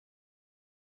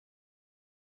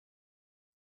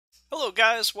Hello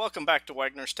guys, welcome back to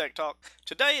Wagner's Tech Talk.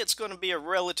 Today it's going to be a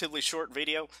relatively short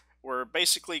video. We're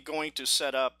basically going to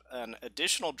set up an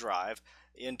additional drive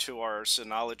into our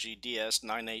Synology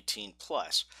DS918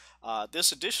 Plus.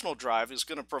 This additional drive is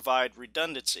going to provide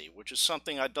redundancy, which is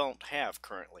something I don't have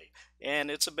currently. And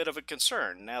it's a bit of a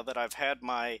concern now that I've had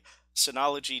my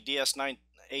Synology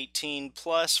DS918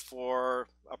 Plus for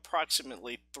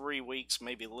approximately 3 weeks,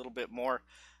 maybe a little bit more.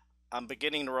 I'm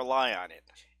beginning to rely on it.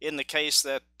 In the case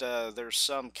that there's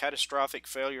some catastrophic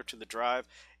failure to the drive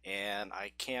and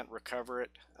I can't recover it,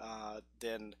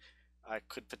 then I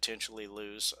could potentially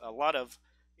lose a lot of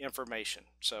information.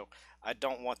 So I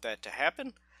don't want that to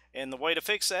happen, and the way to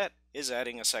fix that is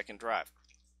adding a second drive.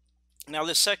 Now,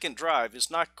 this second drive is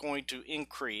not going to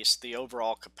increase the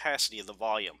overall capacity of the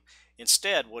volume.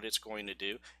 Instead, what it's going to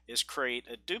do is create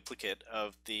a duplicate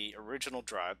of the original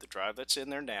drive, the drive that's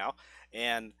in there now,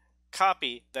 and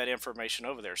copy that information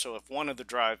over there. So if one of the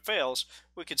drive fails,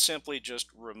 we could simply just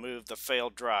remove the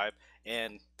failed drive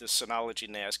and the Synology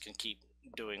NAS can keep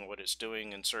doing what it's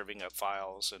doing and serving up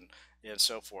files and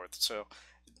so forth. So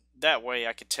that way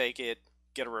I could take it,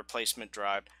 get a replacement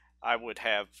drive. I would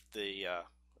have the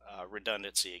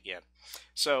redundancy again.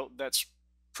 So that's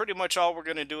pretty much all we're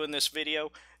going to do in this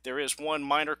video. There is one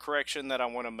minor correction that I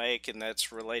want to make, and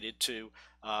that's related to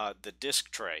the disk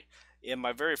tray. In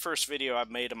my very first video, I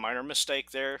made a minor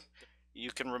mistake there. You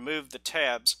can remove the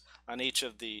tabs on each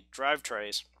of the drive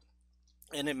trays,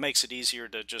 and it makes it easier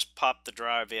to just pop the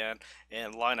drive in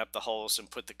and line up the holes and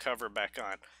put the cover back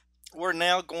on. We're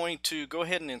now going to go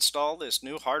ahead and install this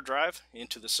new hard drive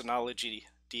into the Synology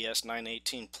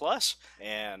DS918 Plus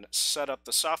and set up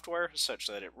the software such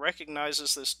that it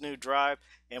recognizes this new drive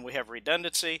and we have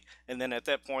redundancy, and then at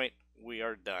that point we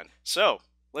are done. So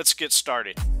let's get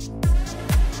started.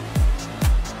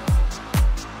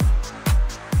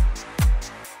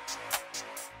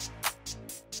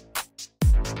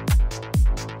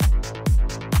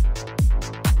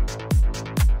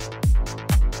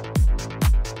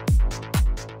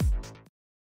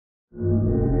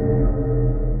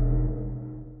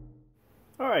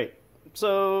 Alright,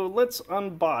 so let's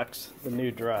unbox the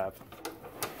new drive.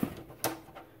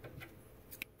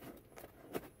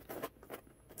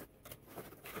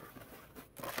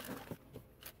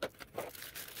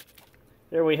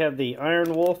 There we have the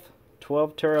IronWolf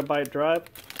 12 terabyte drive.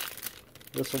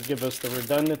 This will give us the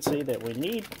redundancy that we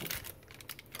need.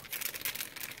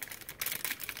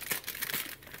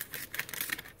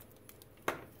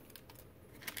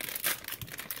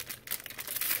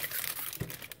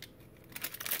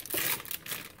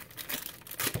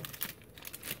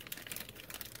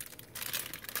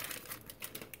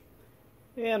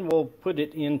 And we'll put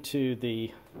it into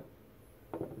the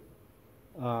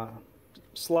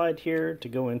slide here to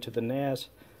go into the NAS.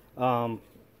 One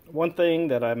thing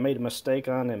that I made a mistake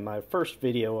on in my first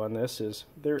video on this is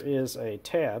there is a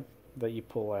tab that you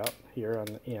pull out here on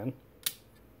the end.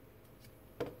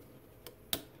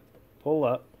 Pull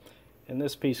up, and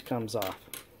this piece comes off.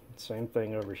 Same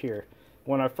thing over here.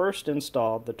 When I first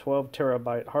installed the 12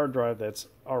 terabyte hard drive that's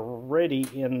already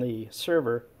in the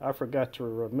server, I forgot to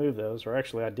remove those, or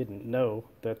actually I didn't know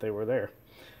that they were there.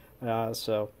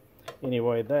 So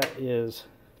anyway, that is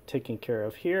taken care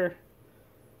of here.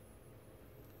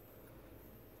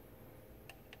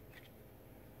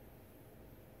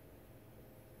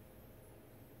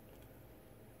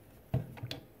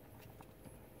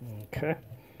 Okay,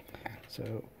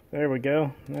 so there we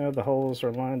go. Now the holes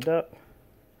are lined up.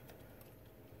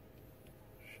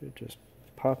 Should just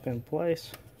pop in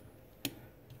place.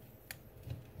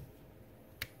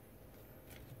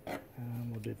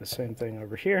 And we'll do the same thing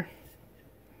over here.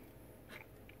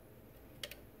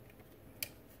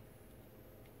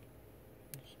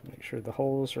 Just make sure the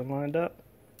holes are lined up.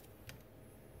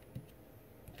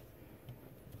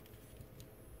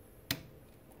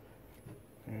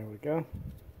 There we go.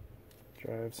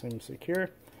 Drive seems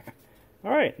secure.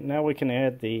 Alright, now we can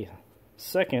add the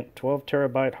second 12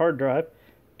 terabyte hard drive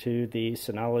to the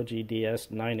Synology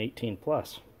DS918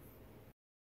 Plus.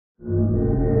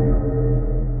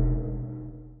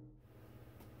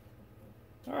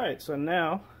 Alright, so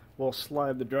now we'll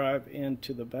slide the drive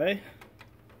into the bay.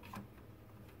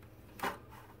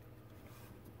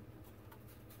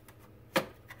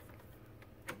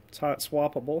 It's hot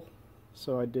swappable,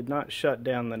 so I did not shut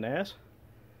down the NAS.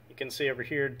 You can see over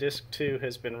here disk 2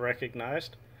 has been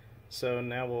recognized. So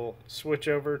now we'll switch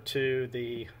over to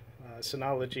the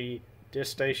Synology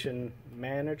Disk Station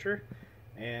Manager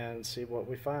and see what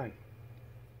we find.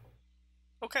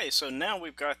 Okay, so now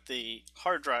we've got the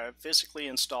hard drive physically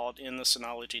installed in the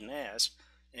Synology NAS,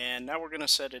 and now we're going to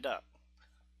set it up.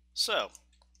 So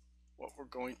what we're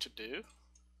going to do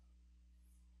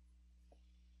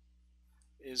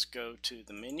is go to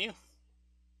the menu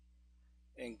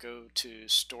and go to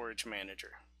Storage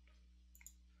Manager.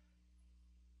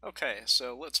 Okay,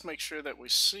 so let's make sure that we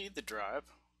see the drive.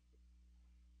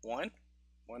 One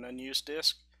unused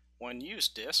disk, one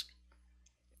used disk.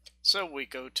 So we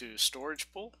go to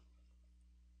Storage Pool,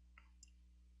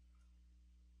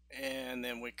 and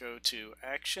then we go to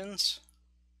Actions,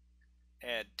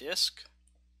 Add Disk,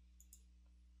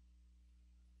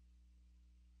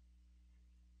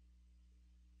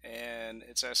 and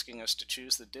it's asking us to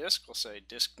choose the disk. We'll say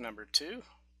disk number 2.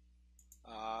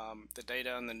 The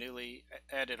data on the newly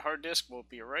added hard disk will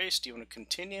be erased. Do you want to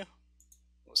continue?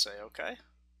 We'll say OK.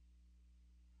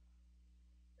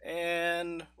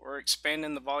 And we're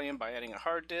expanding the volume by adding a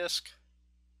hard disk.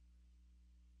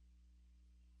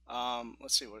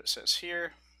 Let's see what it says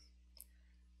here.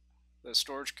 The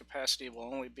storage capacity will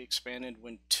only be expanded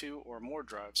when 2 or more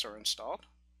drives are installed.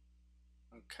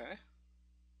 Okay.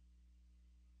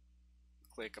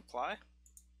 Click Apply.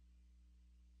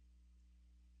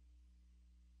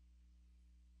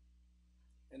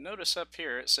 And notice up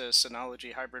here it says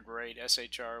Synology Hybrid RAID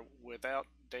SHR without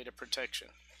data protection.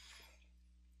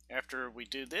 After we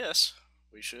do this,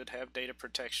 we should have data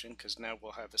protection because now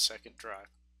we'll have a second drive.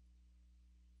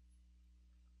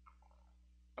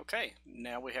 Okay,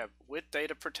 now we have with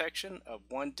data protection of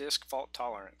 1 disk fault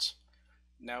tolerance.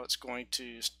 Now it's going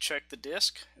to check the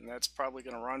disk, and that's probably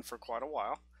going to run for quite a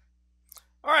while.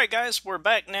 Alright guys, we're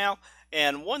back now,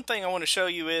 and one thing I want to show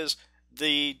you is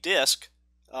the disk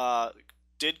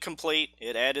did complete.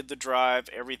 It added the drive,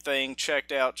 everything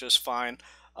checked out just fine.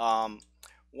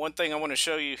 One thing I want to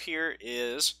show you here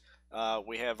is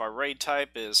we have our RAID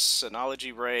type is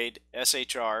Synology RAID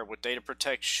SHR with data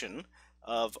protection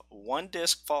of 1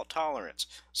 disk fault tolerance.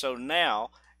 So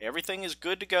now everything is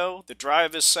good to go. The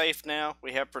drive is safe now.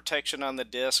 We have protection on the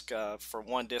disk for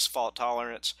 1 disk fault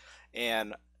tolerance,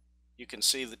 and you can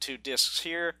see the 2 disks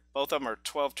here. Both of them are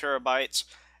 12 terabytes,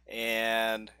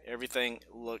 and everything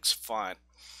looks fine.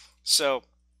 So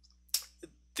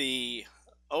the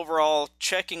overall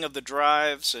checking of the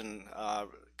drives and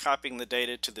copying the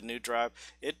data to the new drive,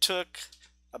 it took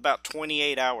about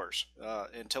 28 hours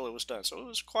until it was done. So it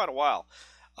was quite a while.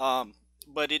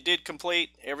 But it did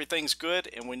complete. Everything's good,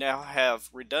 and we now have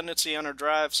redundancy on our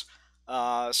drives.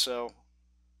 So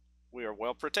we are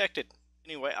well protected.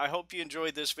 Anyway, I hope you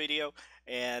enjoyed this video,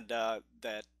 and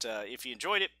if you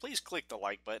enjoyed it, please click the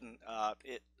like button.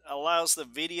 It allows the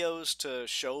videos to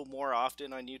show more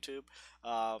often on YouTube.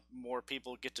 More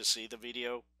people get to see the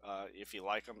video if you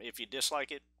like them. If you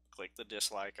dislike it, click the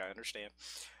dislike. I understand.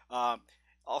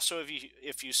 Also,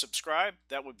 if you subscribe,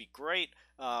 that would be great.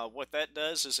 What that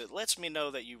does is it lets me know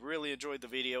that you really enjoyed the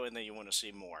video and that you want to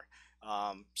see more.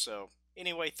 So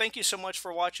anyway, thank you so much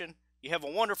for watching. You have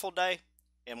a wonderful day,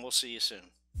 and we'll see you soon.